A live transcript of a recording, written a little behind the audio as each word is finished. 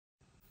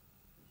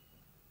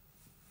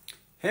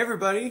Hey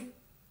everybody,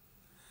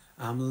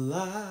 I'm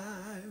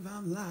live,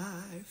 I'm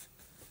live.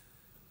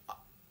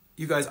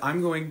 You guys,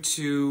 I'm going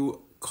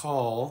to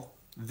call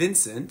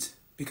Vincent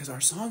because our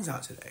song's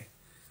out today.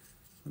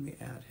 Let me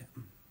add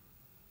him.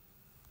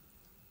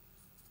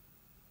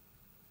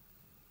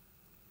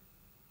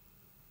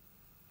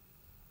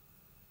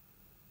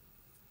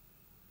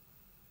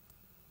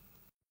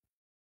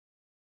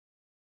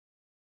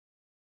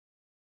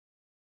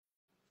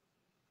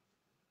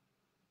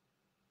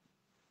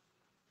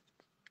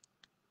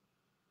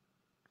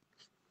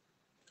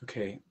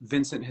 Okay,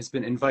 Vincent has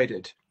been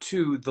invited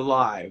to the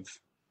live.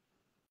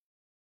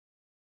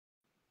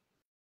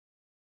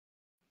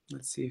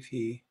 Let's see if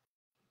he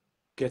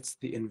gets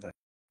the invite.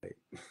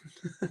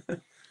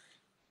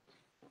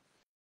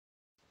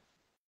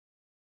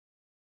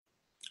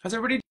 How's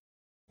everybody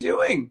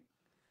doing?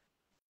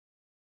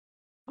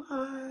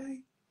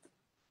 Hi.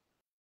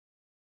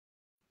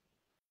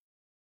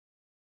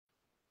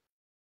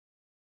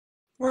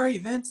 Where are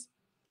you,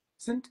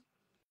 Vincent?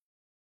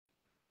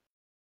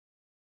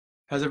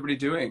 How's everybody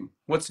doing?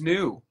 What's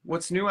new?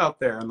 What's new out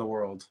there in the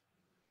world?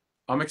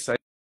 I'm excited.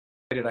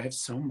 I have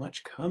so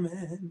much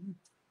coming.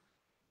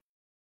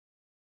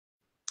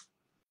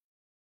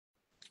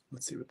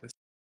 Let's see what this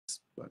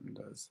button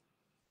does.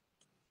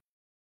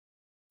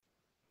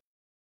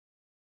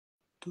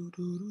 Do,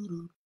 do, do,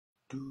 do,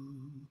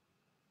 do.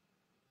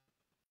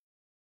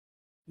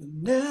 You'll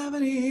never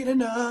need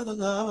another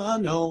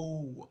lover,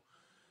 no.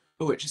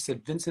 Oh, it just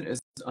said Vincent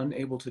is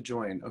unable to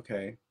join.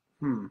 Okay.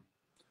 I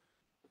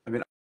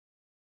mean,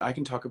 I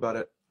can talk about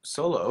it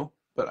solo,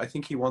 but I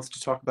think he wants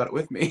to talk about it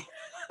with me.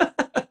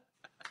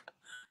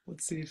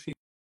 Let's see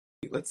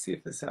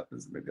if this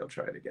happens. Maybe I'll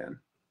try it again.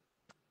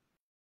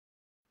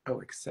 Oh,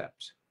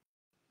 accept.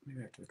 Maybe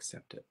I have to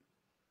accept it.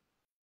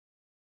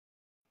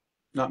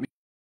 Not me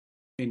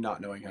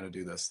not knowing how to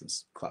do this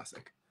is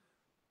classic.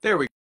 There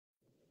we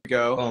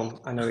go. Boom.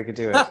 I know we could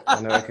do it.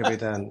 I know it could be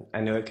done.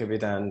 I knew it could be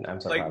done. I'm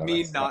so Like proud of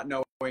me us. not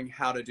knowing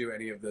how to do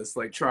any of this,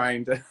 like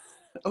trying to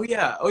oh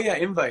yeah,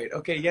 invite.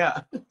 Okay,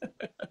 yeah.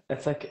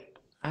 It's like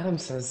Adam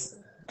has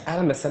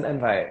sent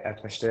invite. I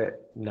pushed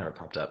it, never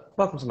popped up.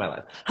 Welcome to my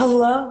life.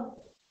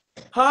 Hello.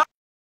 Hi.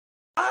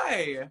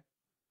 Hi.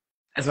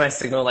 Is my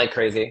signal like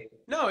crazy?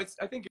 No,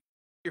 I think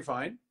you're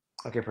fine.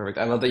 Okay, perfect.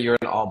 I love that you're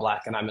in all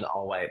black and I'm in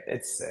all white.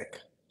 It's sick.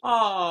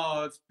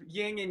 Oh, it's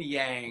yin and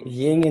yang.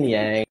 Yin and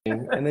yang.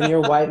 And then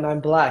you're white and I'm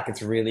black.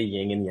 It's really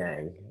yin and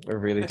yang. We're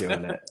really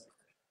doing it.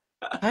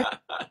 Hi,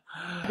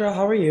 girl.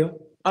 How are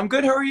you? I'm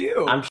good. How are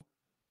you? I'm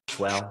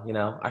swell. You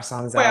know, our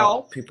song's out.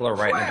 Well, People are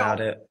writing about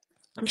well. it.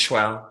 I'm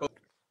swell.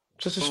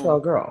 Just a swell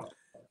Boom. girl.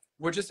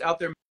 We're just out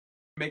there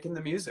making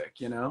the music,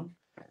 you know?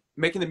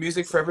 Making the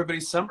music for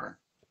everybody's summer.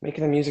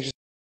 Making the music,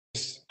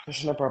 just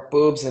pushing up our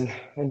boobs and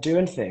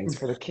doing things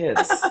for the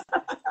kids.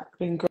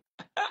 Being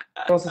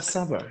girls of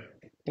summer,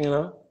 you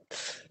know?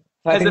 So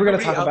I Has think we're going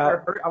to everybody talk out there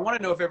about. heard? I want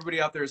to know if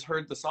everybody out there has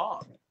heard the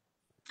song.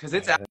 Because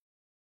it's Yeah, it's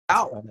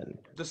out. coming.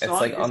 The It's song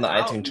like is on the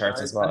out, iTunes you charts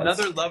guys. as well.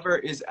 Another Lover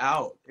is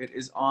out. It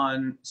is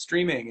on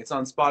streaming. It's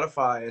on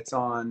Spotify. It's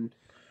on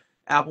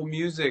Apple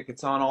Music.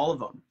 It's on all of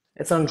them.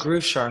 It's on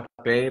Groove Shark,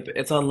 babe.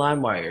 It's on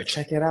LimeWire.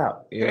 Check it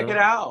out, you Check it know?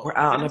 out. We're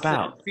out and Vincent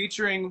about.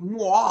 featuring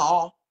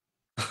moi.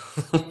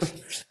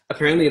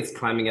 Apparently, it's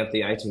climbing up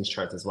the iTunes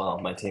charts as well.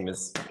 My team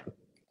is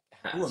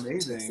Ooh, testing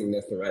amazing.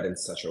 this thread in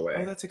such a Oh,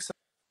 way. that's Yeah,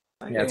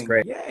 it's exciting.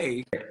 great.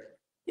 Yay.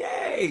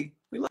 Yay.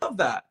 We love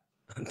that.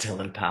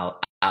 Dylan Powell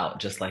out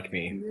just like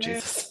me. Yay.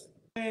 Jesus.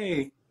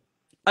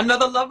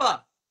 Another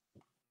lover.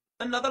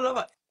 Another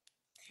lover.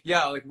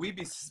 Yeah, like we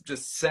be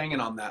just singing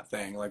on that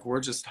thing. Like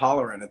we're just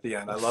hollering at the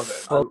end. I love it.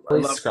 I Fully love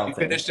when we scrumping.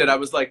 finished it. I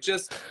was like,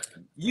 just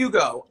you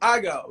go, I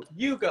go,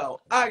 you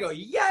go, I go.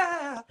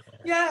 Yeah.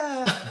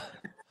 Yeah.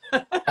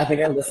 I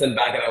think I listened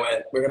back and I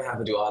went, we're gonna have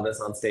to do all this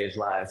on stage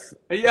live.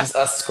 Yeah. Just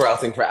us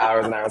scrouting for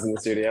hours and hours in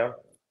the studio.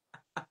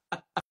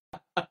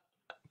 I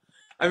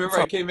remember It's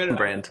I on came in and I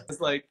brand. was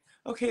like,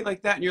 okay,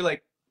 like that. And you're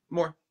like,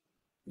 more.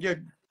 Yeah,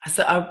 I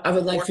said, I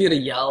would like more. for you to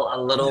yell a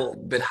little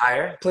bit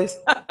higher, please.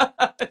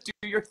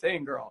 Do your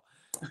thing, girl.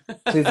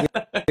 Please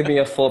give me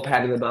a full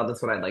pat in the belt.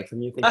 That's what I'd like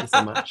from you. Thank you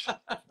so much.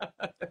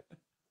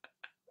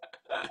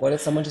 What did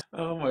someone just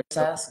Oh my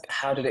God. ask?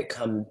 How did it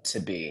come to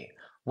be?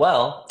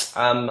 Well,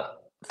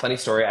 funny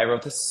story. I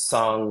wrote this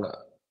song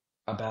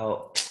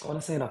about, I want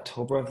to say in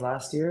October of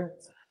last year.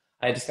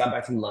 I just got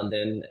back from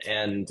London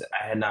and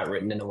I had not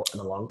written in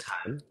a long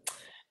time.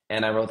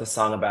 And I wrote this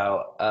song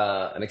about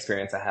an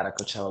experience I had at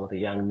Coachella with a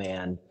young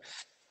man,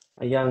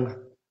 a young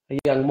a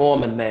young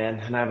Mormon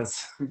man, and I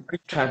was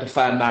trying to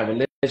find my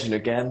religion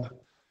again,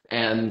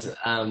 and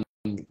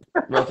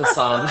wrote the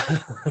song,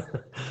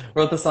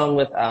 wrote the song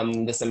with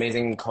this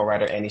amazing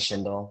co-writer Annie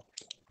Schindel,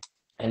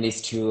 and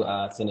these two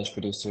Finnish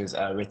producers,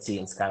 Ritzy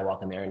and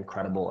Skywalk, and they're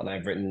incredible. And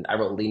I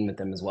wrote Lean with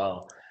them as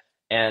well,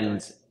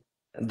 and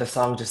the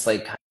song just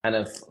like kind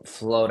of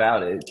flowed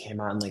out. It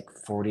came out in like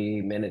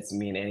 40 minutes.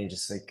 Me and Annie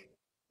just like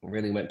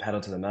really went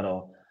pedal to the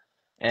metal,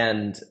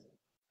 and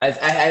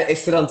I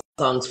sit on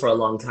songs for a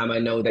long time. I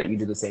know that you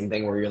do the same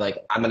thing where you're like,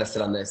 I'm gonna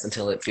sit on this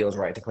until it feels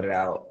right to put it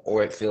out,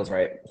 or it feels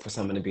right for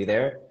someone to be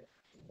there.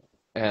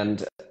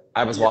 And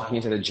I was Yeah. walking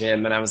into the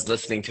gym and I was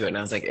listening to it and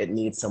I was like, it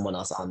needs someone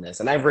else on this.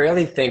 And I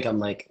rarely think I'm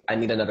like, I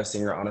need another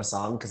singer on a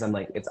song because I'm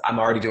like, I'm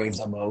already doing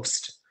the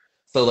most.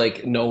 So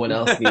like no one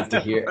else needs to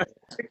hear it.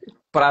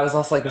 But I was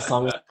also like, the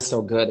song is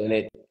so good and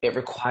it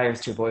requires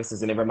two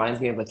voices and it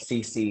reminds me of like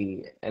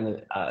CC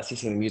and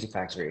CC and the Music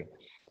Factory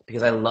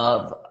because I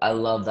love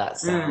that Mm,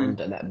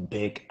 sound and that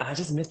big. I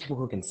just miss people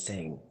who can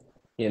sing,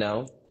 you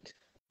know?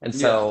 And yeah.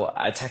 so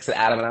I texted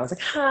Adam and I was like,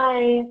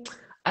 "Hi,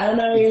 I don't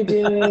know how you're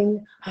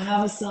doing. I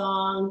have a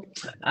song.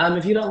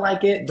 If you don't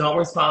like it, don't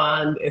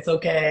respond. It's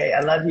okay.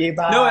 I love you.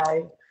 No,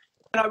 Bye."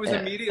 and I was Yeah,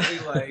 immediately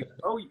like,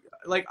 oh,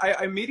 like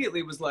I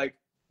immediately was like,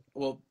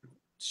 well,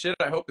 shit.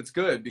 I hope it's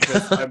good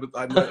because I was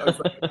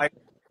like,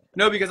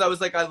 no, because I was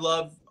like,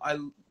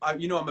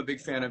 you know, I'm a big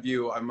fan of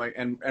you. I'm like,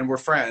 and we're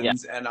yeah.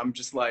 friends, and I'm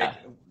just like,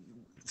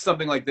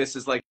 something like this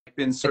has like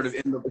been sort of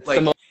It's in the it's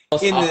the like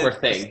most in the awkward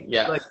thing.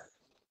 Yeah, like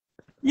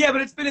yeah,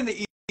 but it's been in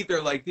the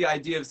ether. Like the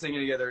idea of singing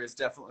together is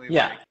definitely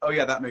yeah, like, oh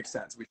yeah, that makes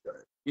sense. We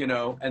should, you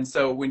know. And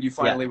so when you yeah.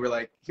 finally were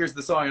like, here's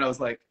the song, and I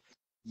was like,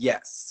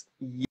 yes,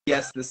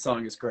 yes, this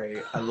song is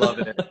great. I love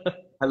it.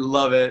 I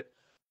love it.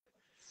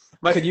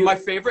 Could My you?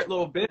 favorite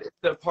little bit is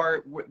the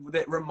part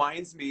that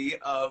reminds me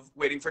of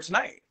Waiting for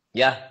Tonight.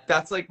 Yeah,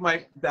 That's like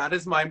that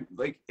is my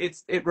like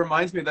it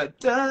reminds me of that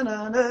da,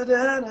 na, na,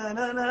 da, na,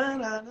 na, na,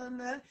 na, na,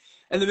 na.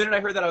 And the minute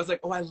I heard that I was like,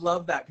 oh, I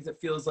love that because it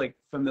feels like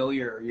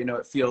familiar, you know,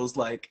 it feels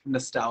like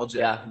nostalgic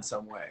yeah. in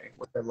some way,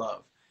 which I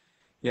love.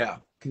 Yeah.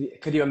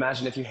 Could you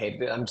imagine if you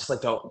hated it? I'm just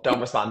like, don't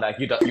respond back.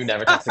 You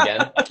never text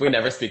again. We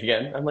never speak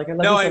again. I'm like, I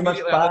love No, you I so much.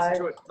 immediately I listened Bye.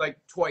 to it like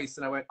twice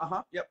and I went,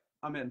 uh-huh, yep,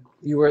 I'm in.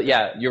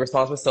 Yeah, your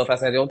response was so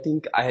fast. I don't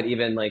think I had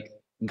even like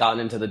gotten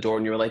into the door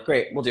and you were like,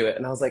 great, we'll do it.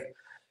 And I was like,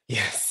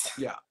 yes,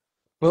 Yeah.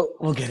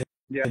 we'll get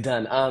Yeah. it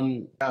done.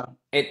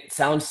 It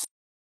sounds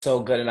so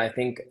good. And I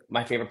think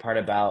my favorite part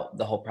about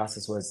the whole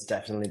process was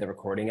definitely the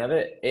recording of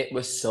it. It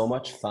was so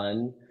much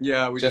fun.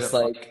 Yeah, we did Just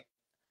have fun. like,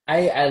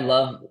 I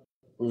love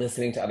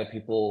listening to other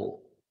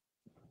people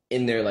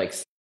in their like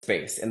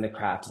space, in the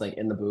craft, like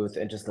in the booth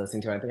and just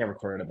listening to it. I think I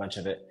recorded a bunch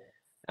of it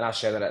and I'll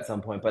share that at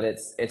some point. But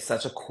it's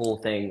such a cool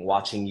thing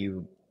watching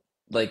you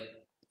like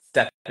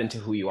step into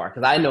who you are.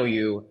 Because I know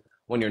you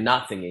when you're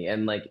not singing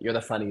and like you're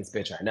the funniest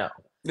bitch I know.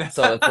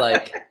 So it's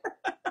like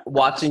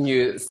watching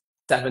you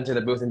step into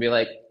the booth and be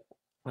like,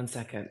 1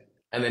 second.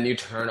 And then you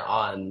turn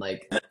on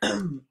like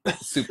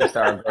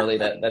superstar girly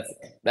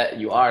that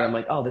you are. And I'm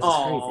like, oh, this is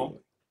crazy.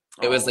 Oh.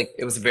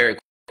 It was very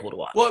cool to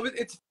Well, watch.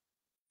 it's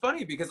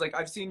funny because like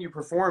I've seen you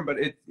perform, but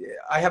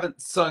I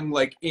haven't sung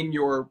like in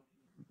your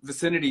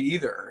vicinity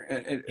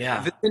either.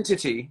 Yeah.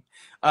 Vicinity.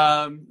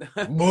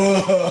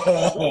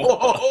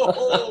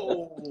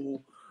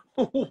 Whoa.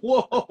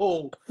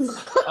 Whoa,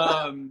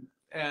 whoa.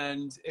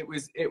 And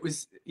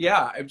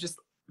yeah. I just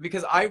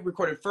because I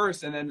recorded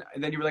first, and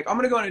then you were like, I'm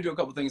gonna go in and do a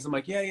couple things. I'm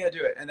like, yeah, yeah,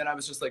 do it. And then I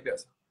was just like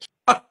this.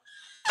 Shut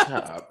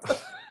up.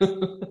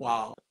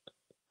 Wow.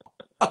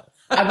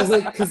 I was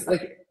like, because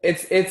like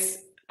it's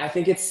I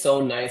think it's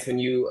so nice when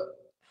you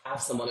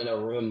have someone in a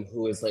room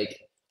who is like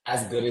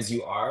as good as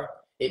you are.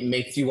 It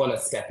makes you want to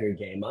step your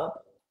game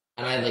up,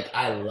 and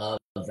I love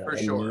that. For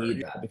I sure.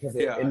 need that because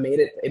Yeah. it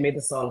made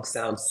the song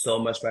sound so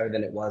much better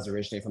than it was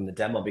originally from the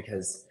demo.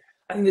 Because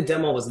I think the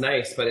demo was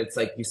nice, but it's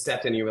like you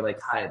stepped in, you were like,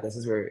 "Hi, this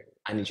is where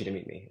I need you to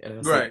meet me," and I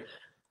was like, Right.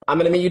 "I'm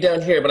gonna meet you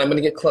down here, but I'm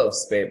gonna get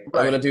close, babe. I'm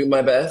Right. gonna do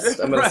my best.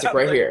 I'm gonna Right. stick I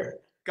was right like, here.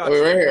 I'll be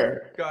got right you.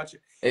 here." Got you.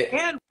 It,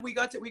 And we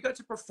got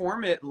to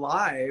perform it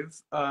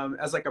live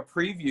as like a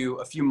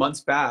preview a few months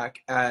back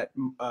at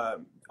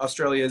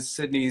Australia's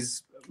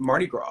Sydney's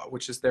Mardi Gras,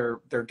 which is their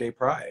gay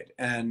pride,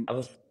 and I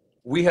was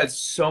we had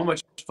so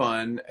much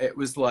fun. It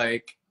was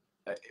like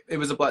it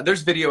was a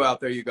there's video out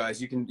there, you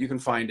guys. You can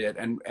find it,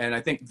 and I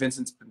think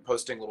Vincent's been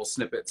posting little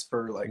snippets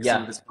for like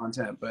some of yeah. his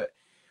content, but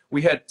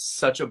we had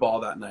such a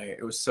ball that night.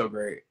 It was so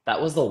great. That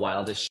was the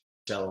wildest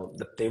show.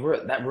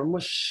 That room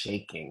was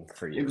shaking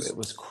for It you. was It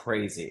was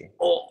crazy.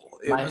 oh,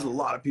 it My was a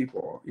lot of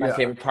people. my Yeah.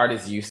 favorite part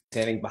is you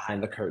standing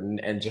behind the curtain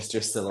and just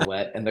your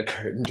silhouette and the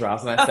curtain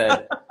drops. And I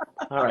said,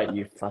 "All right,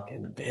 you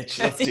fucking bitch,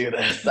 let's do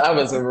this." I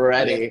was Yeah.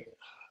 ready.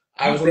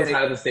 I You was on the bet it.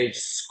 side of the stage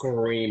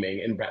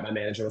screaming, and Brett, my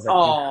manager, was like,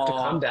 "You have to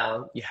calm Oh.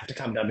 down. You have to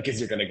calm down because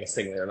you're gonna go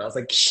sing there." And I was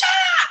like, "Shut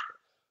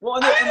Well,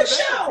 up! I'm and in the the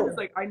best part too is show."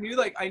 like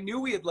I knew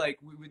we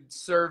would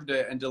served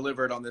it and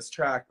delivered on this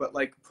track, but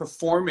like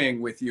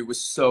performing with you was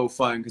so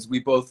fun because we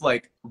both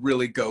like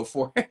really go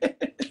for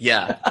it,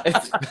 Yeah,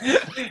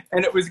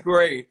 and it was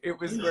great. It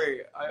was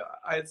great.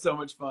 I had so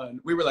much fun.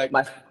 We were like,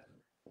 my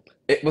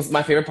It was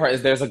my favorite part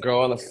is there's a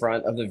girl on the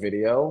front of the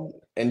video,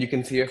 and you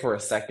can see her for a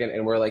second,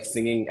 and we're like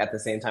singing at the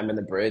same time in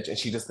the bridge, and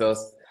she just goes,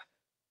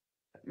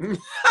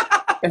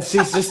 and she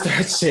just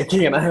starts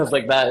shaking, and I was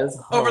like, that is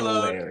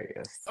overload,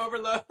 hilarious.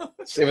 overload.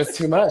 It was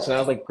too much, and I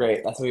was like,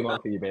 great, that's what we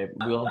want for you, babe.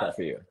 We love that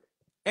for you.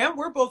 And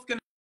we're both gonna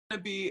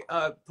be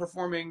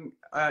performing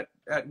at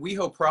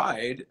WeHo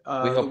Pride We the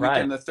hope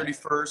weekend, Pride. the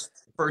 31st,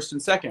 1st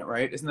and 2nd,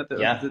 right? Isn't that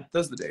Yeah,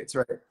 those are the dates,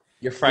 right?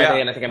 You're Yeah,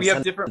 Friday, and I think I'm we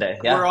have different. Sunday.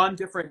 We're Yeah, on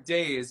different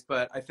days,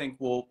 but I think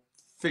we'll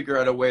figure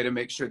out a way to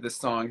make sure this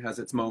song has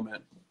its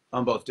moment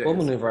on both we'll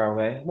days. maneuver our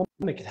way. We'll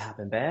make it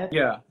happen, babe.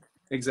 Yeah,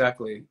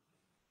 exactly.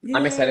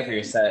 I'm excited for your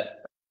Yay!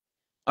 set.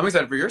 I'm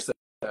excited for your set.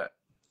 Yeah,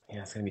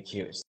 it's gonna be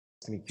cute. It's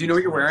gonna be Do you know cute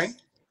what you're wearing?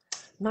 times.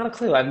 Not a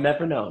clue. I've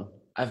never known.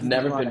 I've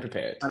Neither never do I. been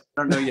prepared. I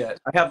don't know yet.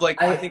 I have like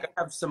I I think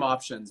I have some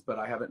options, but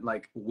I haven't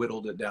like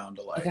whittled it down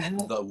to like I like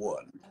have the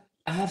one.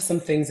 I have some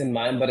things in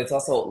mind, but it's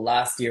also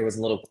last year was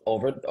a little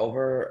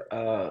over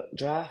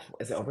draft.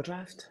 Is it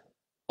overdraft?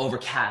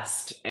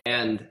 Overcast,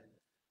 and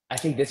I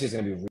think this year's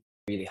gonna be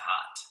really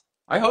hot.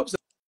 I hope so.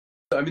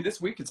 I mean,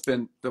 this week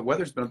the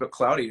weather's been a bit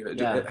cloudy.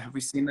 Yeah. Have we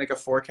seen like a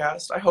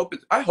forecast? I hope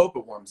it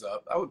warms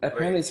up. That would be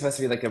Apparently, great. it's supposed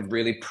to be like a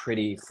really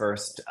pretty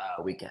first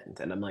weekend,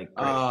 and I'm like,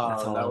 great.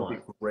 That's Oh, all I that would be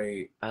want.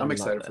 great. I I'm love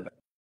excited for it. that.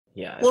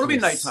 Yeah, Well, it's it'll gonna be be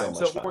so nighttime.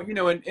 much So,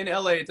 fun. in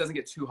LA, it doesn't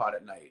get too hot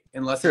at night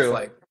unless it's True.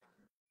 like,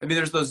 I mean,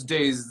 there's those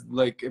days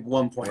like at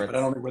one Where point, but I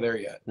it's don't think we're there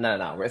yet.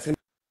 no, it's gonna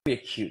be a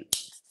cute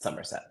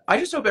summer set. I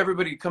just hope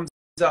everybody comes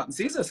out and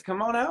sees us.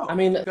 Come on I out.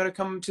 mean, You got to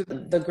come to the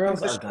come girls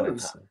to the are gonna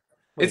shows. come.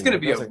 What do It's you mean? going to The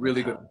be a girls are gonna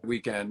really good come.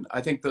 weekend.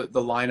 I think the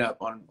lineup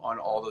on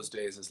all those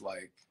days is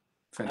like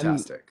I'm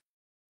fantastic.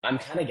 I'm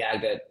kind of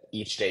gagged at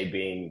each day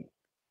being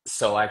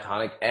so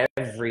iconic.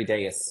 Every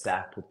day is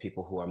stacked with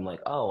people who I'm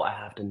like, oh, I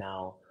have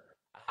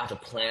to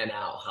plan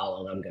out how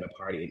long I'm gonna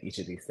party at each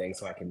of these things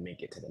so I can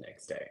make it to the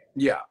next day.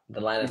 Yeah,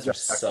 The lineups are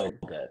so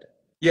exactly. good.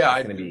 Yeah,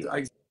 It's gonna be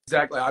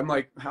exactly. I'm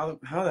like, how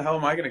the hell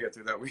am I going to get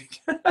through that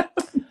week?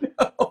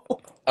 No.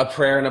 a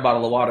prayer and a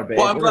bottle of water, Well, babe.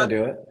 I'm We're gonna glad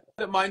do it.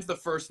 that mine's the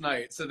first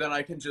night, so then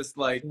I can just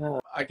like Yeah,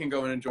 I can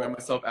go and enjoy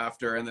myself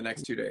after and the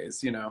next 2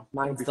 days. It'll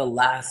mine's be the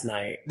last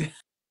night.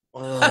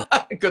 Ugh,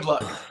 good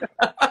luck.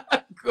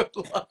 Good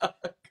luck.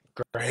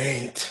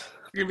 great.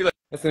 You're gonna be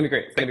It's gonna be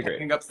great. It's gonna like be great.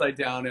 hanging upside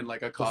down in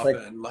like a Just like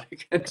coffin,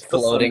 like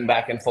until floating Sunday.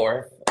 back and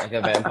forth like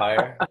a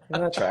vampire. Yeah,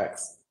 that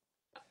tracks.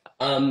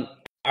 Um,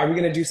 are we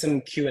gonna do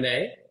some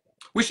Q&A?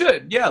 We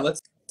should, yeah.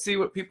 Let's see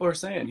what people are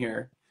saying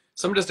here.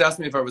 Someone just asked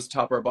me if I was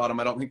top or bottom.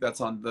 I don't think that's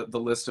on the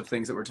list of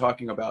things that we're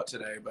talking about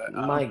today, but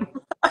My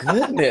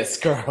goodness,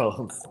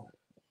 girls.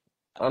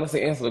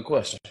 Honestly, answer the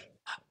question.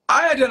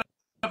 I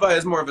identify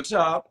as more of a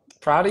top,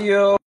 Proud of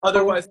you.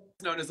 otherwise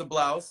known as a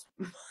blouse,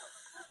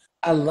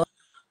 I love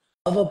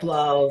a because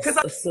blouse,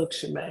 a silk I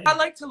shimmy.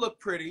 like to look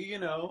pretty.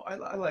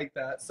 I like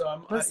that.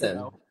 So Listen,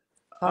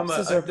 I'm tops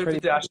deserve there's a pretty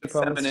dash of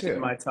moments feminine in too.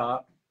 my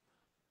top.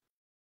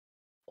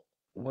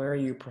 Where are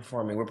you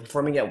performing? We're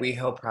performing at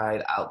WeHo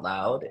Pride Out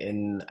Loud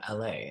in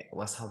LA,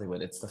 West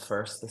Hollywood. It's the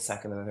first, the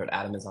second, and the third.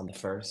 Adam is on the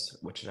first,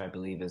 which I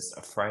believe is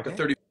a The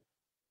Friday.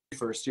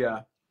 31st, yeah.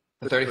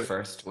 The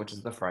 31st, which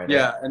is the Friday.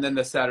 Yeah, and then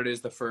the Saturday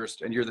is the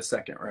first, and you're the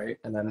second, right?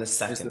 And then the Is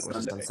the second, which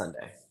is on Sunday.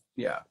 Sunday.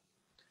 Yeah.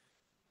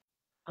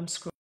 I'm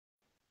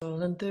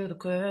scrolling through the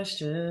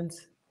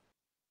questions.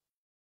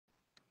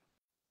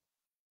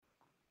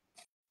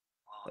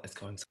 Oh, it's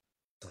going so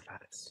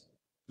fast.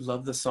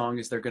 Love the song.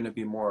 Is there going to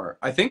be more?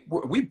 I think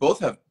we both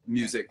have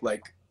music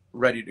like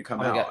ready to come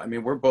Oh my out. God. I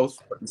mean, we're both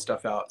putting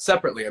stuff out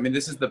separately. I mean,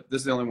 this is the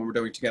only one we're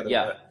doing together,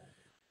 Yeah.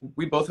 but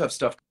we both have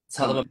stuff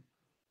Tell them coming.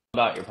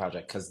 about your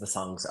project because the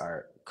songs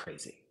are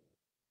crazy.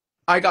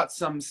 I got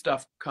some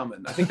stuff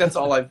coming. I think that's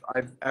all I've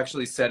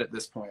actually said at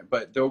this point,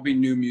 but there will be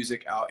new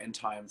music out in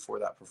time for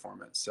that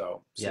performance.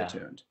 So stay Yeah.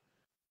 tuned.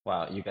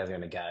 Wow, you guys are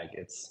gonna gag.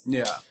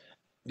 Yeah.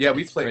 Yeah,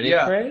 we It's played. pretty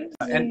Yeah.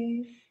 And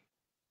crazy.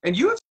 and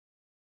you have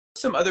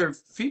some other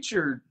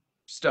featured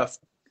stuff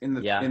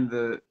Yeah, in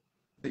the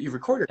that you've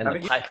recorded, in the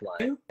haven't pipeline.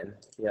 you?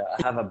 Yeah,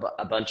 I have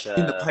a bunch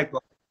In the of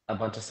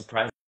pipeline.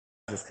 surprises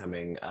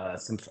coming.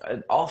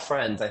 All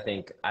friends. I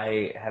think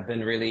I have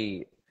been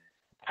really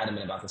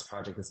adamant about this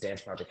project, this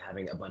dance project,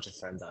 having a bunch of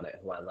friends on it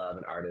who I love,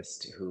 an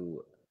artist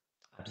who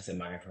I've just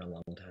admired for a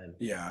long time.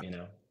 Yeah, You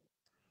know,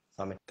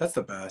 so I'm that's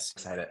the best.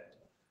 excited.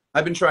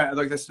 I've been trying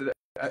like this.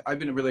 I've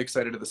been really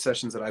excited to the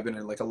sessions that I've been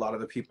in. Like a lot of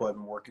the people I've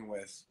been working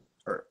with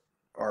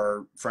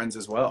are friends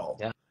as well.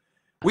 Yeah.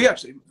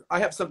 I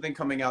have something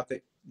coming out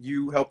that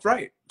you helped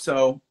write.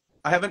 So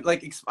I haven't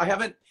like I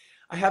haven't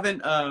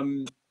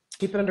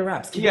Keep it under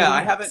wraps. Keep it yeah, under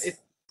I haven't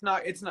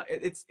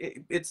wraps.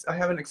 it's I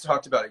haven't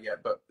talked about it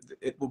yet, but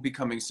it will be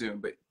coming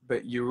soon.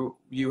 But you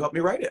helped me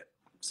write it.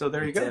 So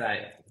there you Did go.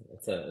 I?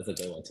 It's a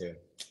good one too.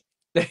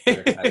 We're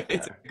excited for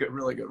It's a that. good,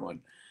 really good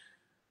one.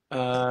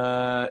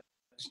 Uh,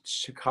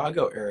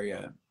 Chicago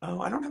area.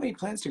 Oh, I don't have any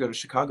plans to go to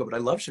Chicago, but I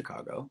love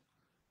Chicago.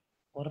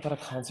 What about a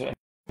concert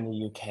in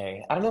the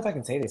UK? I don't know if I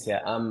can say this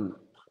yet. I'm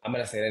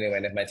gonna say it anyway,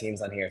 and if my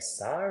team's on here,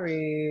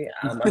 sorry.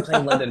 I'm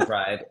playing London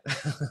Pride.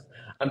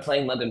 I'm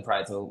playing London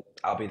Pride, so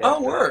I'll be there Oh,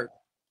 for that. word.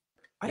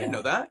 I didn't Yeah,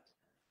 know that.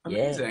 yeah.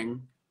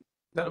 Amazing.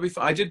 That'll be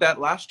fun. I did that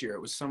last year.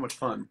 It was so much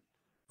fun.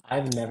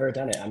 I've never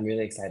done it. I'm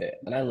really excited,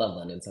 and I love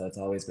London, so it's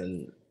always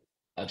been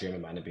a dream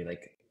of mine to be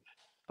like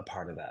a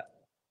part of that.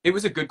 It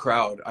was a good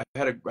crowd. I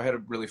had a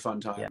really fun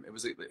Yeah, time.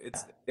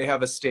 They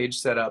have a stage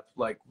set up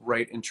like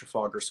right in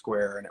Trafalgar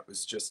Square, and it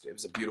was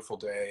a beautiful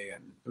day,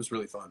 and it was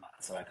really fun.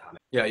 so iconic.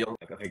 Yeah, you'll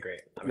Like, okay,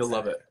 great. I'm you'll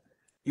love excited. it.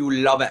 You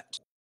love it.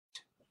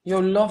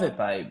 You'll love it,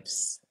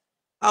 babes.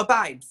 Oh,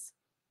 vibes.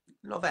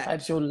 Love it.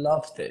 Vibes, you'll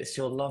love this.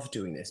 You'll love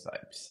doing this,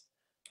 Vibes.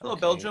 Hello,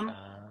 Okay. Belgium.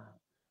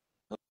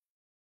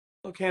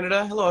 Hello,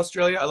 Canada. Hello,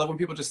 Australia. I love when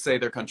people just say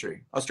their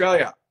country.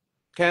 Australia,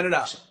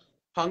 Canada,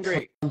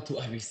 Hungary.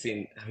 Have you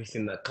seen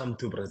the Come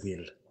to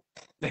Brazil?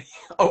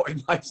 Oh,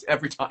 and lives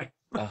every time.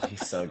 Oh,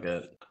 he's so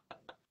good.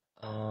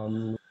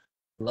 Um,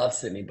 love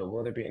Sydney, but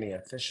will there be any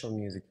official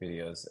music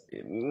videos?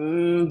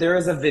 There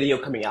is a video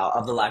coming out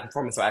of the live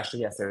performance. So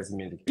actually, yes, there is a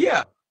music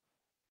Yeah,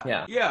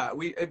 video. Yeah, yeah.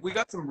 We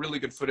got some really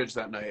good footage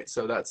that night,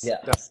 so that's yeah.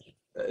 that's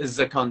is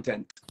the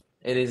content.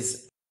 It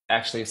is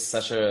actually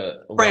such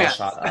a well France.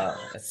 shot.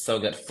 It's so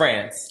good.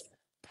 France,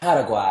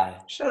 Paraguay.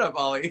 Shut up,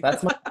 Ollie.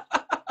 That's my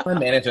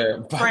manager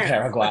from France.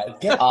 Paraguay.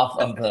 Get off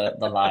of the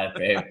live,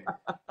 babe.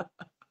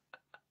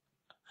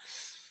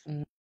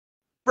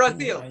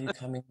 Brazil. Are you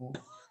coming?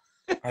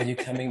 Are you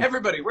coming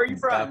Everybody, where are you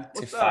from? back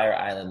to What's Fire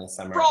up? Island this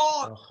summer?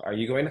 France. Ugh, are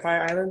you going to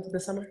Fire Island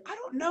this summer? I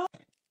don't know.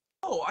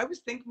 Oh, I was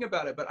thinking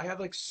about it, but I have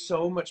like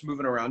so much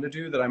moving around to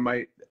do that I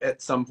might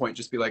at some point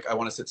just be like, I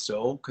want to sit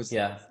still because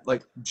Yeah,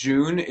 like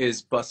June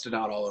is busting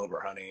out all over,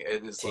 honey.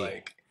 It is T.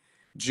 like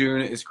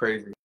June is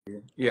crazy.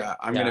 Yeah,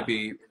 I'm gonna Yeah.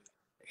 be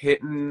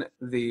hitting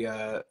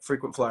the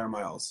frequent flyer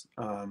miles.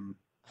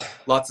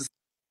 Lots of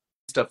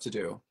stuff to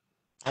do.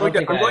 I don't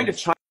think I'm going to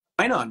I've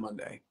China on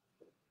Monday.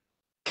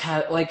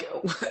 like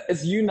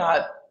it's you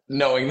not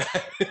knowing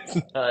that it's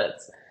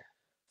nuts.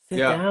 Sit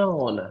Yeah,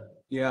 down.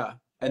 yeah.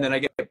 And then I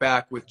get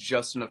back with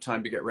just enough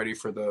time to get ready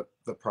for the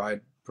Pride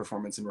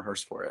performance and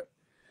rehearse for it.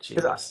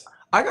 Because Jesus.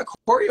 I got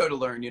choreo to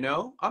learn, you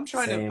know? I'm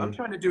Same.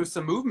 trying to do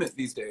some movement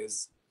these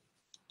days.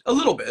 A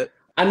little bit,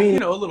 I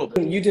mean, a little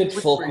bit. you did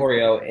With full free.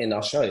 choreo in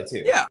Australia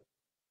too. Yeah,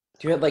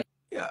 You had like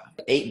yeah,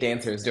 8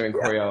 dancers doing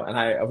yeah. choreo, and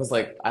I was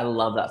like, I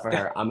love that for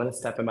her. I'm gonna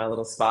step in my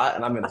little spot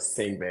and I'm gonna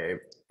sing, babe.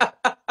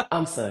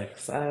 I'm so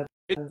excited.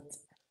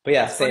 But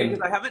yeah, It's funny because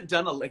same. I haven't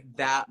done like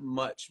that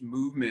much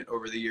movement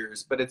over the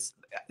years, but it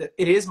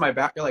is my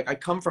back. Like I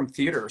come from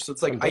theater, so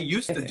it's like From I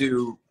used to dancing.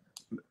 do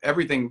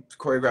everything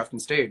choreographed on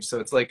stage. So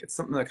it's like it's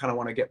something that I kind of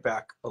want to get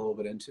back a little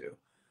bit into.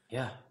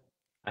 Yeah,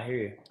 I hear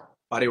you.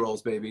 Body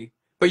rolls, baby.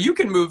 But you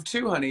can move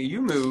too, honey.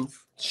 You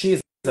move. She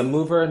is a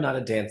mover, not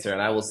a dancer,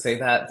 and I will say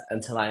that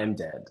until I am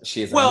dead.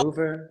 She is a Well,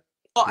 mover,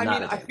 Well, I not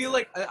mean, a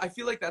dancer. I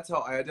feel like that's how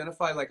I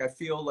identify. Like, I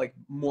feel like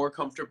more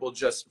comfortable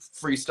just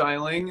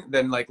freestyling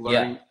than like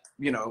Yeah,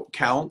 learning,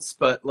 counts.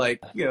 But like,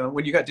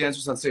 when you got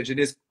dancers on stage,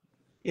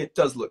 it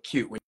does look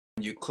cute when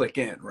you click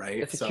in, right?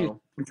 it's a cute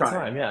So I'm trying,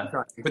 time. I'm Yeah.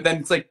 trying. But then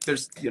it's like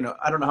there's,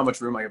 I don't know how much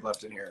room I have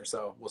left in here,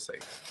 so we'll see.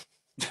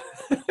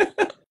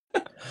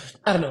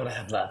 I don't know what I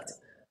have left.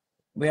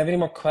 We have any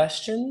more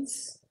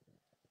questions?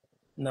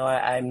 No,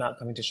 I'm not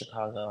coming to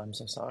Chicago. I'm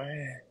so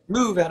sorry.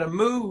 Move, Adam,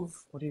 move.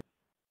 What are you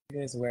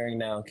guys wearing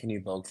now? Can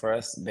you Vogue for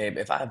us? Babe,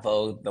 if I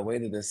Vogue, the way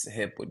that this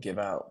hip would give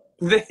out,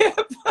 The hip.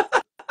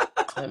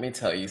 let me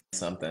tell you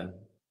something.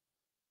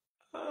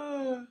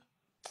 Uh,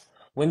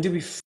 When did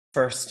we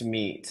first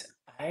meet?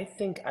 I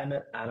think I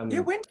met yeah, Adam,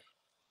 when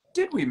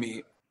did we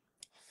meet?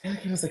 I feel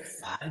like it was like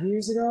 5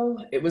 years ago.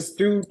 It was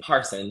through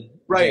Parson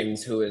Right.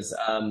 James, who is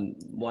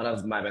one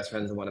of my best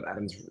friends and one of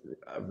Adam's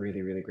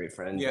really, really great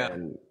friends Yeah,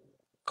 and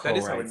that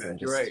is how we co-writes met. and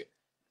You're just right.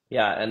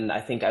 yeah. And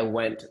I think I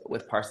went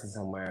with Parson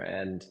somewhere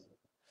and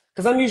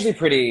because I'm usually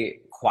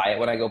pretty quiet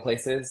when I go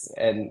places,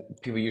 and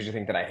people usually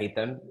think that I hate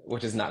them,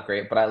 which is not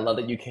great. But I love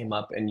that you came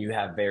up and you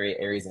have very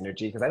Aries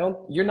energy because I don't.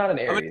 You're not an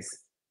I'm Aries.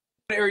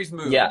 an Aries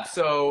moon. Yeah,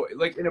 So,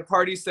 like in a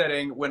party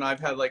setting, when I've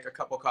had like a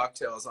couple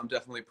cocktails, I'm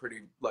definitely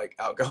pretty like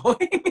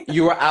outgoing.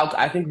 you were out.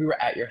 I think we were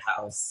at your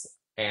house,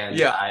 and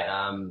Yeah.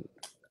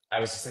 I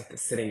was just like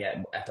sitting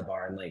at the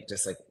bar and like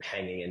just like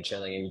hanging and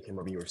chilling, and you came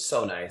over. You were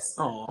so nice,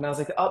 Oh. and I was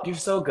like, "Oh, you're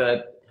so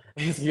good.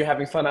 You're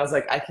having fun." I was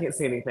like, "I can't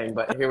say anything,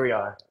 but here we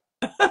are."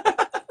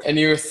 And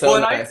you were so Well,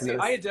 and nice, and it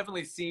I was had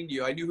definitely seen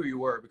you. I knew who you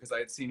were because I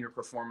had seen your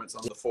performance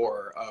on the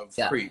four of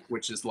yeah, Creep,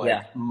 which is yeah,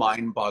 like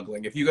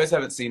mind-boggling. If you guys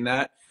haven't seen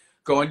that,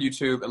 go on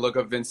YouTube and look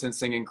up Vincent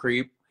singing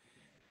Creep.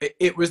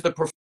 It was the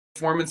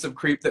performance of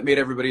Creep that made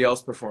everybody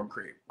else perform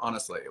Creep.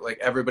 Honestly, like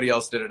everybody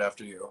else did it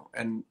after you,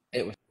 and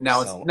it was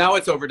now it's so. now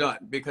it's overdone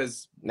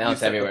because Now you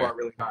it's set the everywhere. bar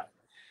really high.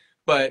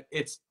 But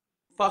it's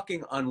fucking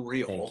Thank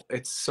unreal.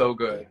 It's so you.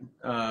 good.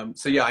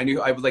 So yeah,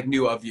 I was like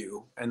knew of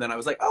you, and then I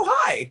was like, oh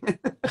hi.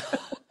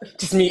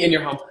 Just me in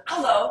your home.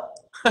 Hello.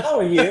 How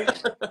are you?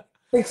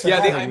 Thanks for Yeah,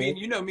 having I mean,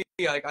 me. you know me,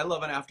 like I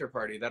love an after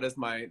party. That is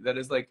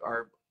like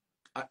our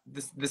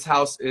this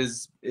house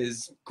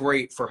is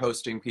great for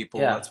hosting people.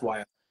 Yeah. That's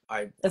why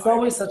It's I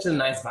always such a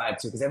nice vibe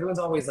too, because everyone's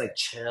always like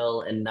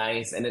chill and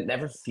nice, and it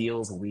never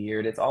feels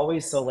weird. It's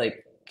always so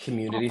like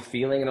community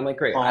feeling, and I'm like,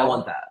 great, I oh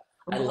want that.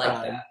 oh I my like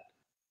god. that.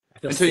 I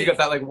feel Until you got safe.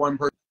 that like one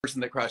person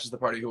that crashes the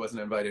party who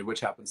wasn't invited, which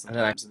happens And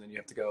then I sometimes, and then you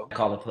have to go.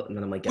 call and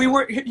then I'm like, get We out.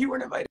 weren't you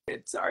weren't invited.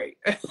 Sorry.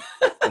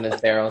 And then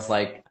Pharaoh's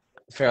like,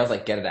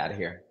 get it out of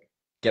here.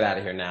 Get out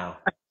of here now.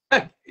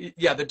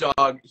 Yeah, the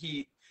dog.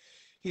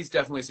 He's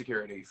definitely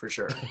security for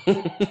sure.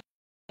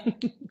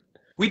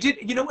 We did.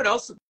 You know what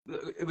else?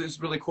 It was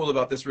really cool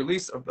about this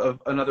release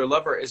of Another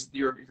Lover is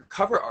your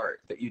cover art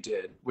that you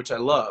did, which I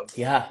love.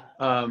 Yeah.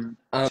 Um,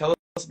 Tell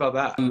us about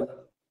that.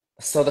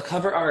 So the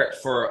cover art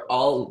for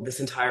all this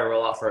entire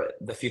rollout for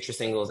the future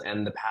singles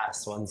and the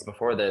past ones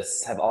before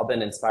this have all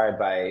been inspired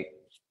by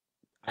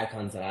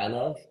icons that I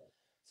love.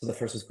 So the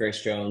first was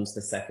Grace Jones,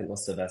 the second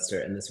was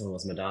Sylvester, and this one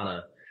was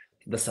Madonna.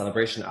 The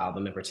Celebration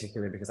album in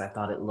particular, because I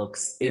thought it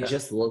Yeah.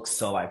 just looks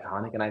so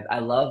iconic. And I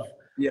love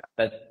Yeah.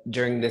 that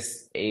during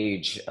this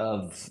age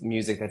of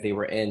music that they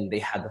were in, they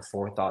had the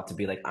forethought to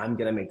be like, I'm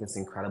gonna make this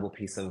incredible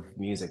piece of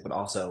music, but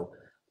also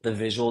the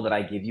visual that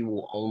I give you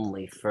will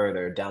only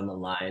further down the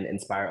line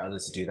inspire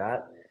others to do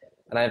that.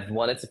 And I've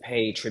wanted to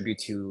pay tribute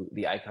to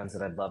the icons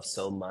that I've loved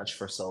so much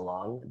for so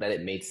long that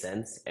it made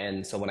sense.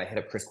 And so when I hit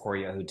up Chris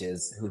Correa,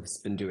 who's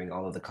been doing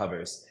all of the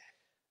covers,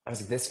 I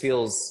was like, this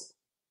feels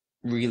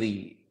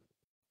really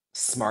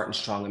smart and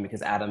strong. And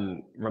because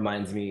Adam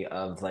reminds me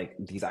of like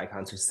these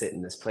icons who sit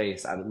in this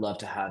place, I would love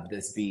to have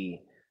this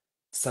be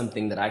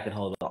something that I could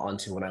hold on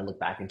to when I look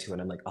back into it.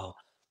 I'm like, oh,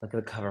 look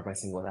at the cover of my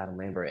single with Adam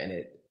Lambert. And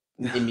it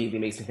immediately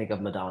makes me think of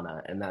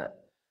Madonna and that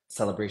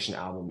Celebration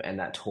album and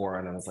that tour.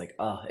 And I was like,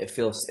 oh, it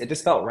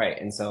just felt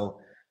right. And so,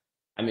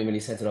 I mean, when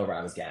you sent it over,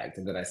 I was gagged.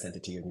 And then I sent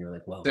it to you and you were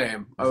like, whoa,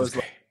 Same. I this is was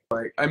great.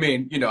 like, I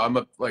mean, I'm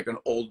a like an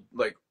old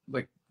like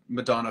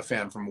Madonna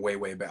fan from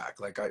way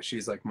back. Like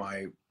she's like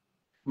my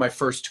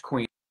first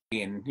queen,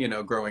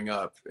 growing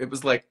up. It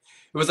was like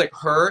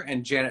her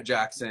and Janet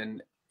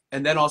Jackson,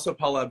 and then also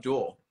Paula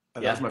Abdul.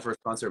 That was Yeah, my first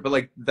concert. But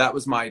like that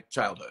was my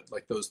childhood,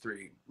 like those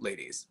three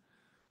ladies.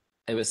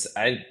 it was,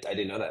 I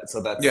didn't know that. So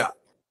Yeah. that's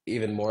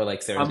even more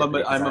like I'm serendipity a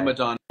because I'm a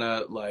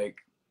Madonna, like,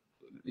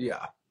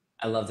 yeah.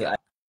 I loved it.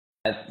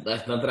 Yeah.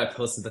 I love that I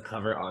posted the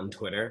cover on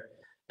Twitter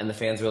and the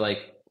fans were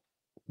like,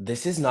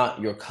 this is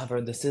not your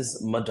cover, this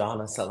is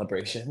Madonna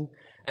Celebration.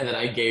 And then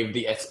I gave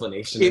the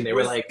explanation and It they were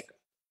was like,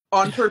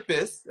 on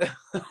purpose.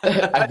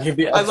 I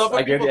I love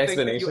when gave the people think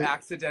that you explanation.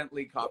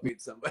 accidentally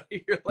copied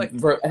somebody. You're like,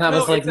 And I no,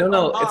 was like, it's an no,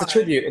 no, it's a homage,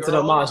 tribute, it's an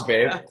girl. homage,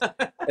 babe.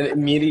 Yeah. And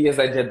immediately as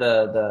I did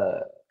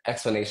the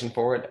explanation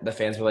for it, the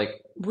fans were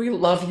like, we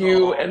love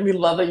you Oh, and we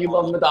love that you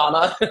love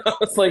Madonna. I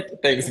was like,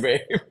 thanks,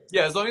 babe.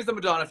 yeah. As long as the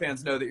Madonna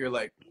fans know that you're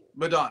like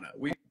Madonna,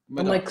 I'm like,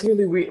 Madonna.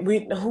 clearly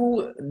we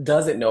who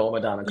doesn't know a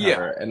Madonna Yeah.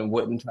 cover and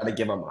wouldn't try to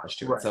give homage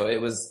to it. Right. So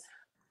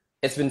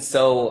it's been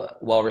so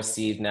well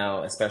received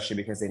now, especially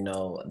because they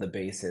know the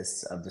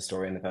basis of the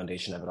story and the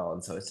foundation of it all.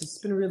 And so it's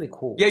just been really Yeah.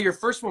 cool. Your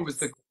first one was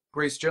the Grace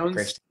Grace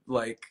Jones,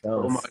 like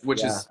homage, Jones.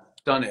 which Yeah. is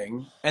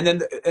stunning. And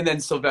then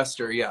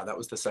Sylvester. Yeah, that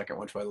was the second,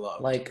 which I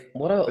loved. Like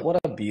what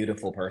a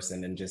beautiful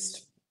person and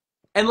just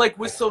And like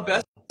with icon.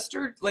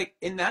 Sylvester, like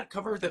in that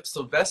cover that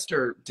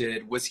Sylvester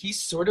did, was he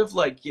sort of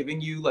like giving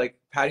you like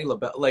Patti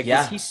LaBelle? Like, was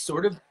Yeah. he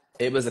sort of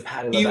It was a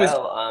Patti he was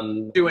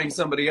LaBelle. doing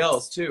somebody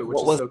else too, which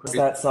What is was so crazy.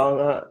 that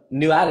song?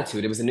 New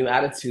Attitude. It was a New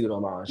Attitude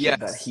homage that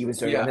Yes, he was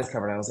doing on yeah. his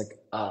cover. And I was like,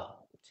 oh,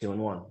 two in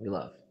one. We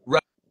love.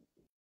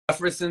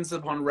 References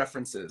upon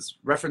references,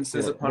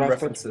 references Yeah, upon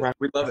references.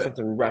 We love it. reference,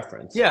 and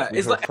reference. Yeah, We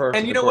it's like, refer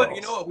and to you the know what?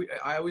 You know girls. what?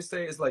 I always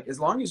say is like, as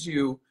long as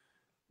you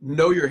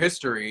know your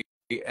history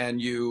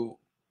and you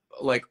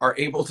like are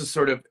able to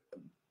sort of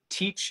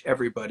teach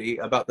everybody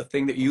about the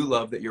thing that you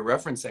love that you're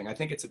referencing, I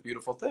think it's a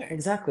beautiful thing.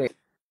 Exactly.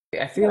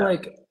 I feel Yeah.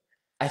 like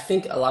I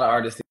think a lot of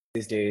artists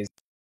these days,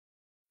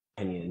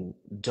 opinion,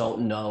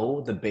 don't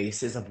know the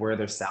basis of where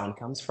their sound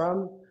comes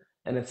from.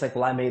 And it's like,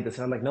 well, I made this.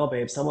 And I'm like, no,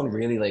 babe, someone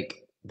really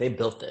like they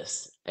built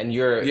this and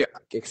you're Yeah.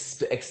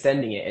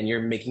 extending it and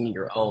you're making it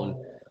your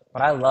own.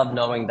 But I love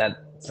knowing that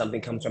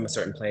something comes from a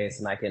certain place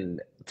and I can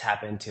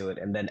tap into it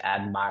and then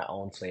add my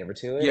own flavor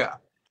to it. Yeah,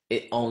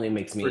 It only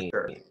makes for me,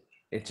 sure.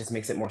 it just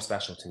makes it more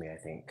special to me, I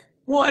think.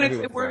 Well, and Maybe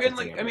it's with we're in referencing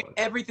like, I mean, everyone.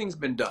 everything's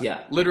been done.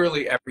 Yeah,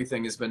 Literally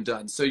everything has been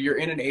done. So you're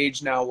in an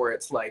age now where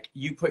it's like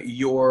you put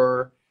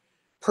your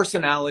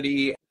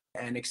personality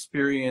and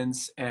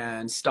experience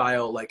and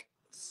style like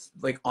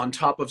on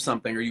top of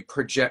something, or you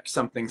project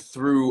something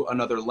through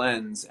another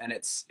lens, and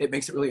it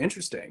makes it really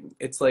interesting.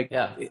 It's like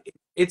yeah.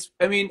 it's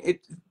I mean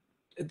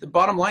the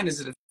bottom line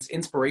is that it's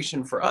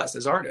inspiration for us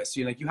as artists.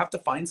 Like you have to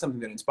find something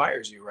that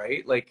inspires you,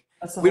 right? Like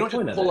That's the we whole don't just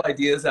point of pull it.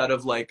 ideas out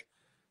of like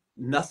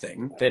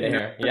nothing, Thin you know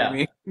air. what I Yeah.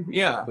 mean?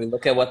 Yeah. We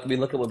look at what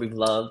we've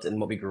loved and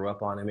what we grew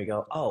up on, and we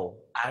go, "Oh,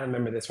 I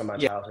remember this from my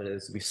Yeah. childhood.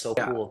 It would be so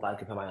Yeah. cool if I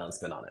could put my own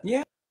spin on it."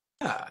 Yeah.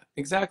 Yeah,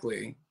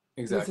 exactly.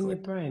 Lives in Exactly. your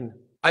brain.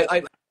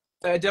 I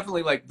I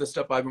definitely like the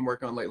stuff I've been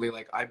working on lately.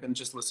 Like I've been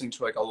just listening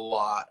to like a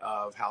lot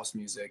of house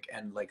music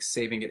and like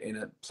saving it in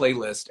a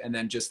playlist, and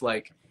then just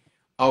like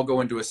I'll go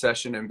into a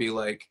session and be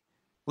like,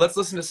 let's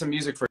listen to some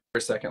music for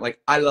a second. Like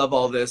I love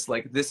all this.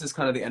 Like this is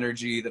kind of the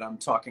energy that I'm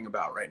talking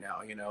about right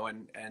now, and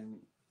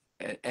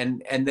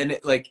then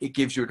it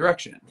gives you a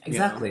direction.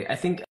 Exactly. I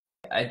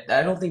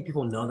don't think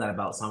people know that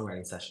about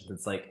songwriting sessions.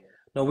 It's like,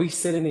 no, we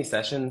sit in these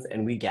sessions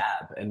and we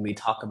gab and we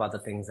talk about the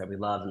things that we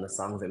love and the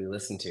songs that we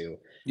listen to, and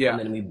Yeah.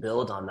 then we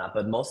build on that.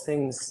 But most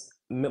things,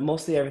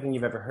 mostly everything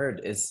you've ever heard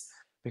is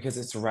because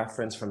it's a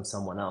reference from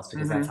someone else,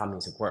 because that's Hmm. how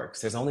music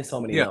works. There's only so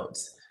many Yeah.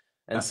 notes.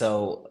 And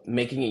so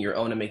making it your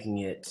own and making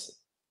it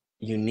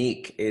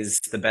unique is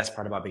the best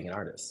part about being an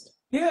artist.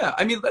 Yeah,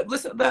 I mean,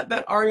 listen, that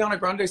Ariana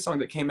Grande song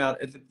that came out,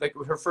 like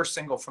her first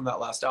single from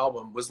that last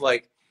album was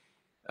like,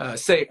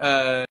 say,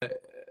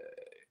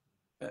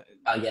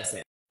 Yes,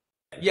 ma'am.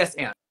 Yes,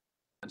 and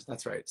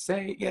that's right.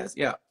 Say yes,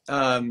 yeah.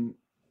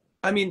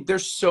 I mean,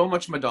 there's so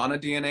much Madonna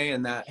DNA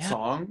in that Yeah.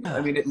 song.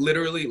 I mean, it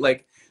literally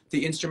like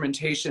the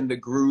instrumentation, the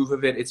groove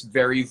of it. It's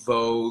very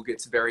Vogue.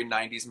 It's very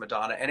 '90s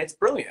Madonna, and it's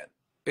brilliant.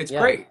 It's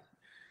Yeah. great.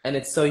 And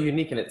it's so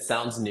unique and it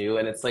sounds new.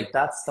 And it's like,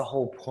 that's the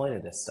whole point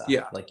of this stuff.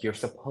 Yeah, Like, you're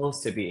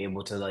supposed to be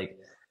able to, like,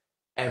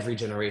 every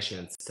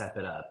generation step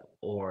it up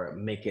or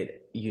make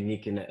it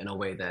unique in a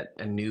way that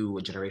a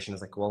new generation is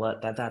like, well,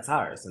 that's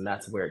ours. And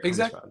that's where it comes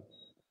exactly. from,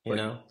 you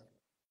know?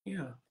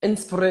 Yeah.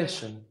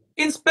 Inspiration.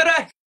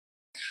 Inspiration.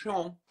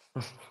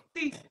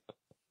 See,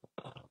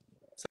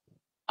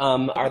 Are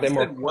somebody there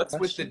more said, "What's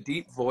with the questions?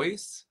 deep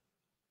voice?"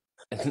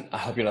 I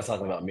hope you're not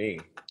talking about me.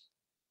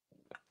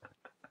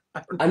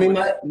 I don't I know mean,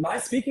 what. my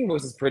speaking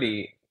voice is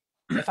pretty,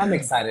 if I'm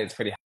excited, it's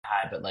pretty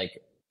high, but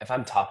like if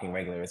I'm talking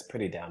regular, it's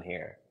pretty down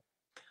here.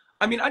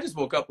 I mean, I just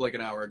woke up like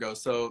an hour ago,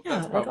 so Yeah,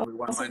 that's like probably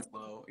why also mine's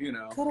low. You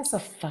know. cut us a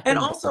And fucking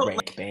also,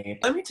 break, babe.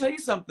 let me tell you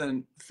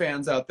something,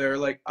 fans out there.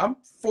 Like, I'm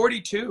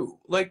 42.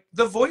 Like,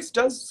 the voice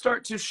does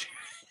start to.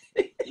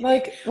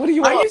 Like, what do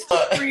you I want? used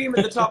to scream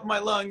at the top of my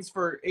lungs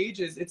for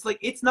ages. It's like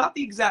it's not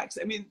the exact.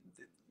 I mean,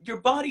 your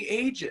body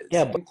ages,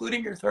 Yeah,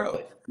 including your throat.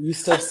 but you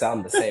still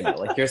sound the same though.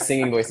 Like your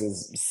singing voice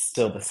is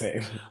still the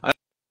same. I, I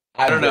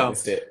I've don't know.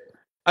 witnessed it.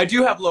 I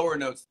do have lower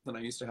notes than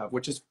I used to have,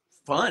 which is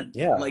fun.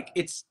 Yeah. Like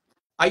it's.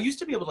 I used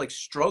to be able to like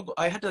struggle.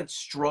 I had to like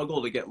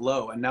struggle to get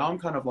low, and now I'm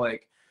kind of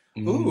like,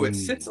 ooh, it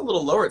sits a Mm.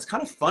 little lower. It's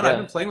kind of fun. I've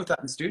been Yeah. playing with that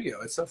in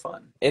studio. It's so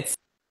fun. It's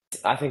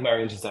I think my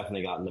range has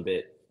definitely gotten a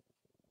bit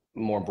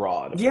more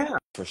broad Yeah.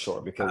 for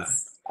sure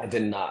because I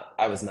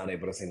was not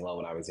able to sing low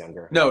when I was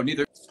younger. No,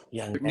 neither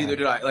Younger.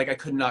 did I. Like I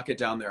could not get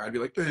down there. I'd be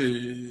like,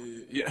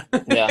 yeah,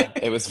 Yeah,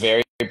 it was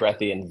very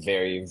breathy and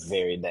very,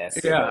 very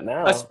nasty. yeah. But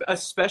now,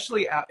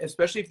 Especially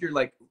if you're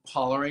like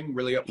hollering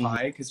really up mhm,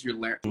 high because your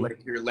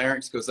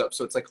larynx goes up,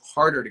 so it's like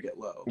harder to get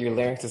low. your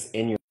larynx is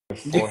in your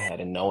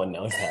forehead and no one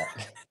knows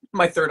that.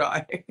 My third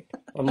eye,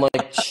 I'm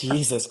like,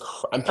 Jesus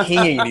Christ. I'm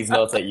pinging these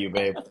notes at you,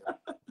 babe.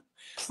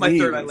 my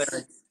third eye Please.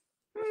 larynx.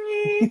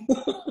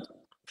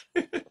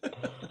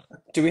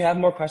 Do we have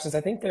more questions?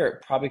 I think they're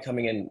probably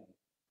coming in.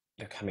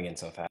 They're coming in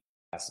so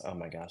fast. Oh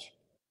my gosh.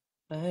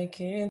 I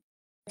can't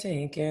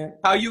take it.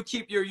 How you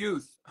keep your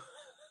youth?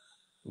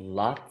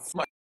 Lots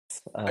My,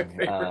 my of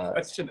favorite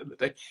question of the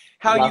day.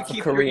 How you lots of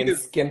keep your Korean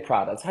youth? skin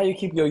products. How you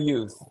keep your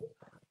youth?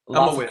 I'm a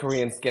Lots of witch.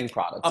 Korean skin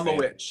products, I'm a babe.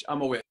 witch.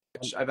 I'm a witch.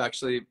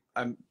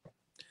 I'm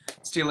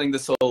stealing the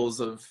souls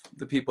of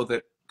the people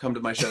that come to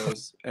my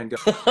shows and go.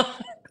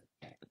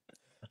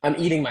 I'm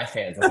eating my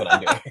fans. That's what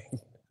I'm doing.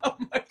 Oh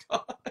my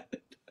god.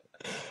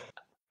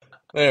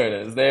 There it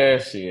is. There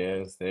she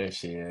is. There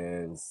she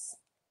is.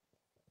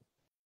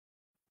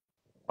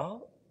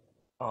 Oh,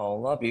 oh,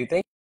 love you.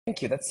 Thank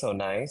you. That's so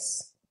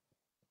nice.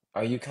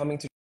 Are you coming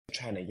to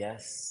China?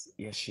 Yes.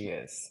 Yes, she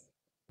is.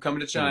 Coming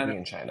to Gonna China. be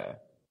in China.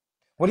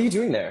 What are you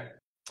doing there?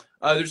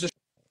 There's a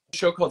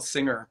show called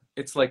Singer.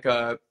 It's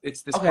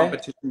this Okay.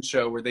 competition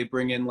show where they'll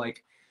bring in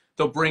like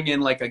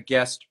a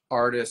guest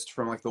artist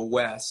from like the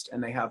West,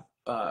 and they have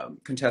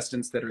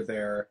contestants that are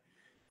there.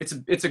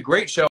 It's a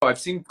great show. I've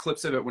seen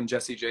clips of it when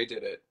Jessie J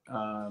did it.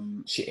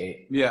 She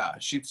ate. Yeah,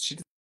 she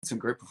did some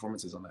great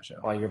performances on that show.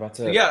 Oh, you're about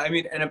But to. yeah, I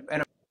mean, and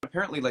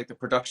apparently like the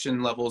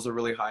production levels are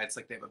really high. It's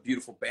like they have a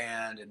beautiful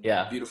band and a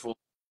Yeah. beautiful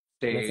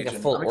And it's like stage, a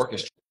and full I'm excited.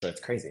 orchestra.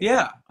 It's crazy.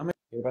 Yeah, I'm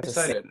You're about to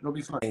excited. It'll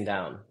be fun. sing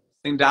down.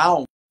 Sing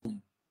down.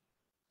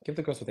 Give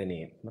the girls what they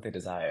need, what they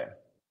desire.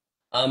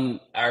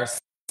 Our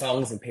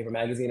songs in Paper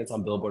Magazine, it's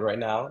on Billboard right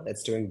now.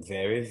 It's doing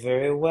very,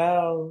 very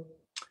well.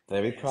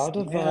 Very Yes, proud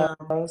of ma'am.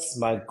 us.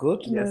 My Yes,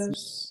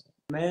 goodness.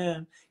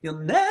 man. You'll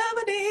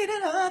never need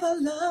another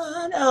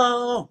love.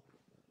 No.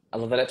 I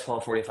love that at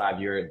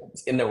 12:45 you're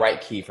in the right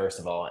key, first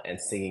of all, and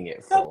singing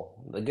it That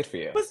full. Like, good for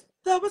you.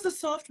 that was a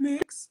soft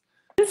mix.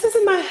 This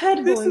isn't my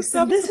head This is voice,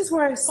 that and was this a is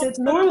where I sit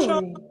falsetto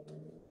child. normally.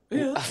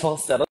 Yeah, A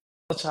falsetto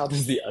child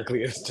is the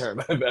ugliest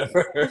term I've ever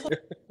a heard.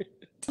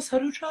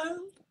 falsetto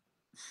child.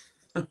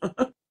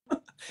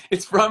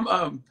 It's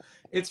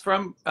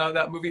from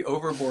that movie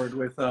Overboard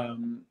with uh,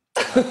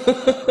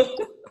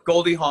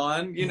 Goldie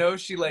Hawn. You know,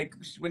 she like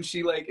when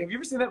she like. Have you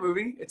ever seen that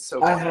movie? It's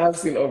so I funny. have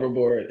seen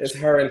Overboard. It's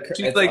her and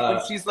She's it's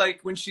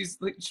like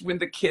when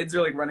the kids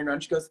are like running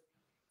around. She goes,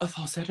 "A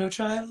falsetto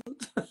child?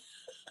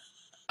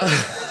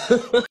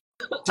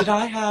 Did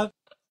I have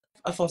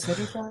a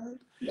falsetto child?"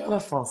 not a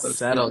That's falsetto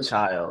stupid.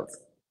 child.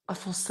 A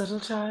falsetto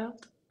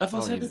child? A I'll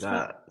falsetto use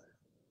child.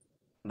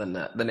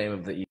 that. The name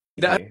of the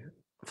That EP.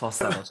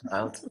 Falsetto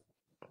child.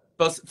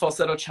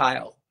 falsetto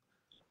child.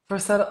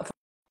 Falsetto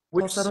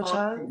Which falsetto song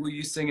child? will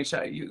you sing a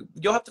child?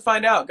 You'll have to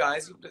find out,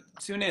 guys.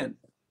 Tune in.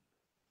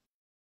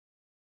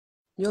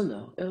 You'll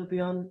know. It'll be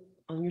on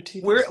your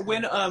TV Where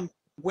screen.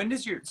 when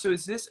does your so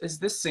is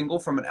this single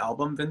from an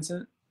album,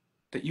 Vincent?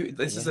 That you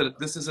Yeah.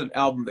 this is an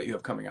album that you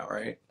have coming out,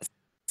 right?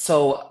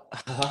 So,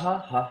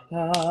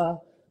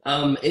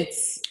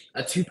 it's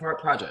a two-part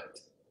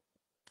project.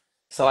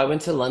 So I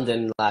went to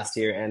London last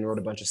year and wrote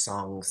a bunch of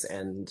songs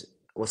and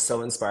was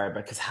so inspired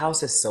because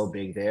house is so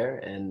big there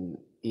and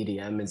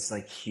EDM is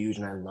like huge,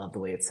 and I love the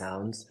way it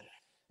sounds.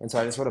 And so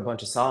I just wrote a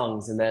bunch of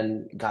songs, and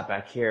then got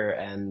back here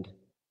and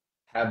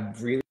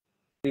have really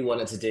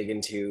wanted to dig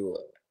into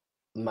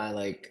my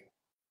like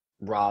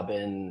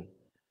Robin,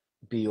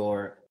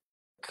 Bjork,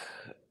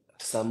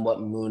 somewhat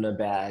Muna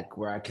bag,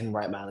 where I can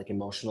write my like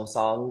emotional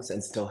songs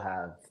and still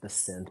have the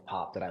synth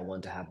pop that I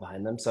want to have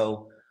behind them.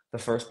 So the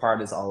first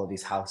part is all of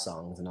these house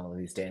songs and all of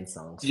these dance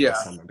songs for the Yeah.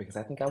 summer, because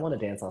I think I want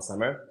to dance all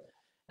summer.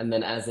 And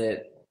then as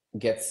it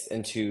gets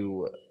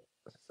into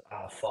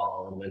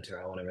fall and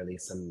winter, I want to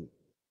release some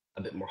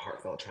a bit more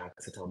heartfelt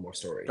tracks to tell more Gotcha.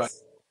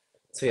 stories.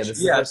 So yeah,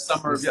 Yeah,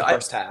 summer. this is Yeah, the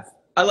first half.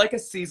 I like a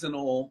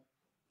seasonal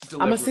I'm a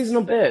delivery.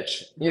 seasonal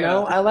bitch, you Yeah.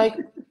 know? I like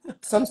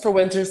some's for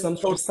winter, some's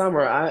for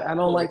summer. I don't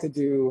Totally. like to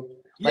do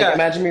like Yeah.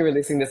 imagine me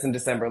releasing this in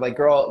December. Like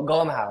girl,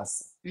 go in the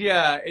house.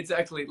 Yeah,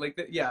 exactly. Like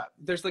yeah,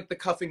 there's like the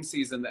cuffing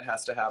season that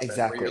has to happen where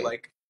you're Exactly.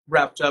 like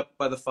wrapped up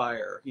by the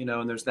fire,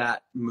 and there's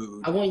that I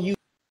mood. want you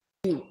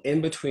in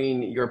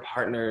between your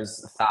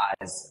partner's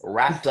thighs,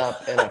 wrapped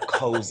up in a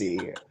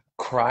cozy,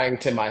 crying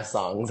to my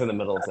songs in the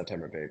middle of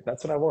September, babe.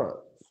 That's what I want.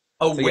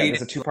 A So yeah, weighted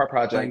there's a two-part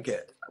project.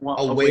 blanket. I want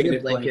A a weighted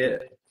weighted blanket,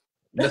 blanket.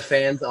 the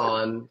fans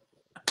on.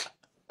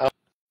 I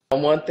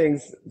want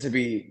things to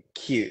be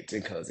cute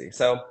and cozy.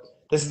 So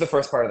this is the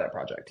first part of that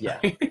project. Yeah.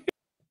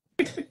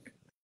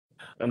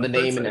 And the I'm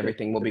so name and excited.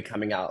 everything will be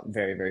coming out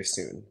very, very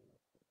soon.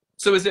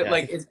 So is it Yeah, I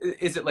like think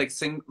is it like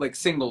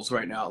singles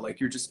right now?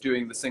 Like you're just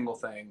doing the single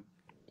thing?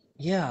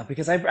 yeah,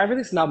 because I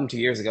released an album 2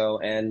 years ago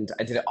and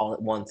I did it all at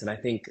once. And I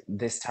think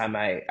this time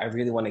I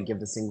really want to give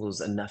the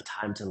singles enough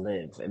time to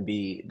live and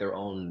be their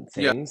own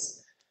Yeah,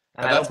 things.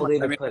 And I don't that's my.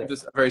 believe I in mean, I putting, have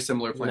this a very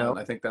similar you plan. know,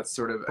 I think that's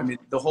sort of. I mean,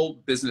 the whole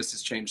business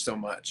has changed so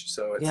much.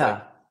 So it's like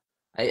yeah.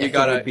 I you think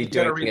gotta it'd be you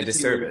gotta doing read a the tea leaves.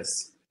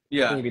 disservice. I think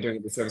Yeah, it'd be doing a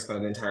disservice by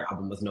an entire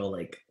album with no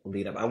like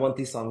lead up. I want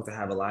these songs to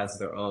have a lives of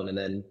their own and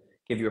then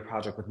give you a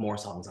project with more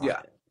songs on yeah,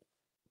 it.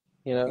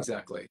 You know?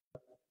 exactly.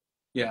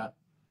 Yeah,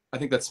 I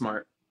think that's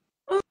smart.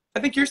 I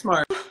think you're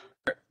smart.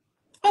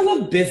 I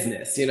love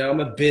business, you know,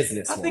 I'm a I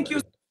think you're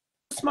businesswoman.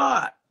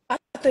 smart. I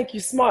think you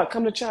smart.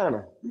 Come to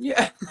China.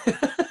 Yeah.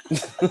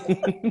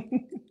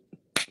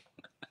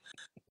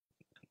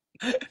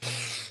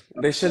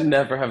 They should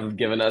never have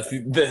given us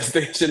this.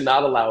 They should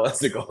not allow us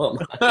to go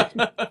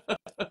online.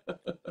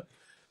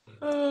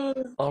 Are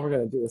All we're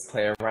gonna do is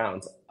play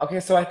around. Okay,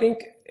 so I think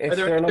if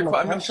there there any are no other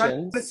more I'm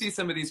trying to see questions,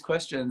 some of these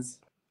questions.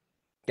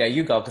 yeah,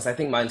 you go because I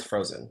think mine's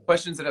frozen.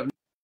 Questions that have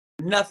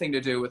nothing to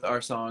do with our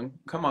song.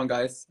 Come on,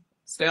 guys.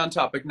 Stay on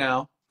topic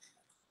now.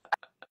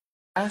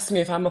 Ask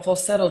me if I'm a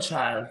falsetto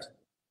child,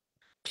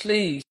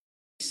 please.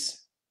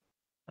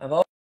 I've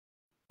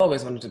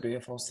always wanted to be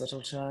a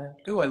falsetto child.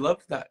 Ooh, I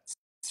love that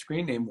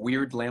screen name,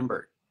 Weird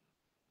Lambert.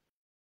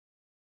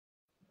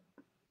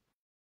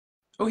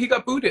 Oh, he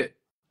got booted.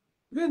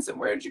 Vincent,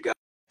 where did you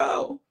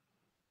go?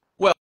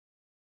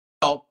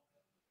 Well,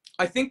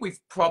 I think we've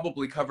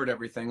probably covered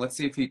everything. Let's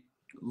see if he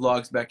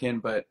logs back in.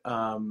 But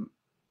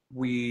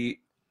we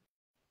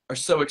are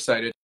so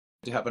excited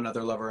to have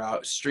Another Lover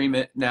out. Stream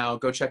it now.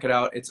 Go check it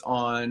out. It's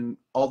on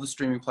all the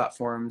streaming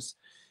platforms.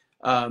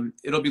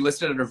 It'll be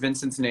listed under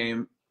Vincent's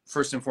name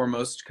first and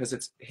foremost because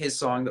it's his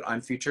song that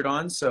I'm featured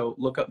on. So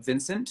look up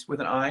Vincent with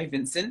an I,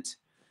 Vincent,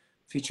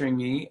 featuring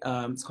me.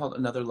 It's called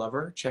Another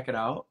Lover. Check it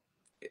out.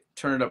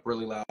 Turn it up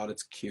really loud.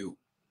 It's cute.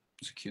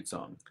 It's a cute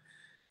song.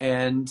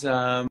 And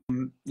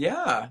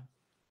yeah,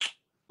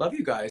 love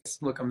you guys.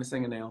 Look, I'm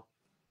missing a nail.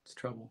 It's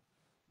trouble.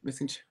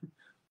 Missing.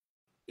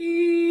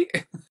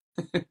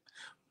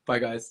 Bye,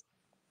 guys.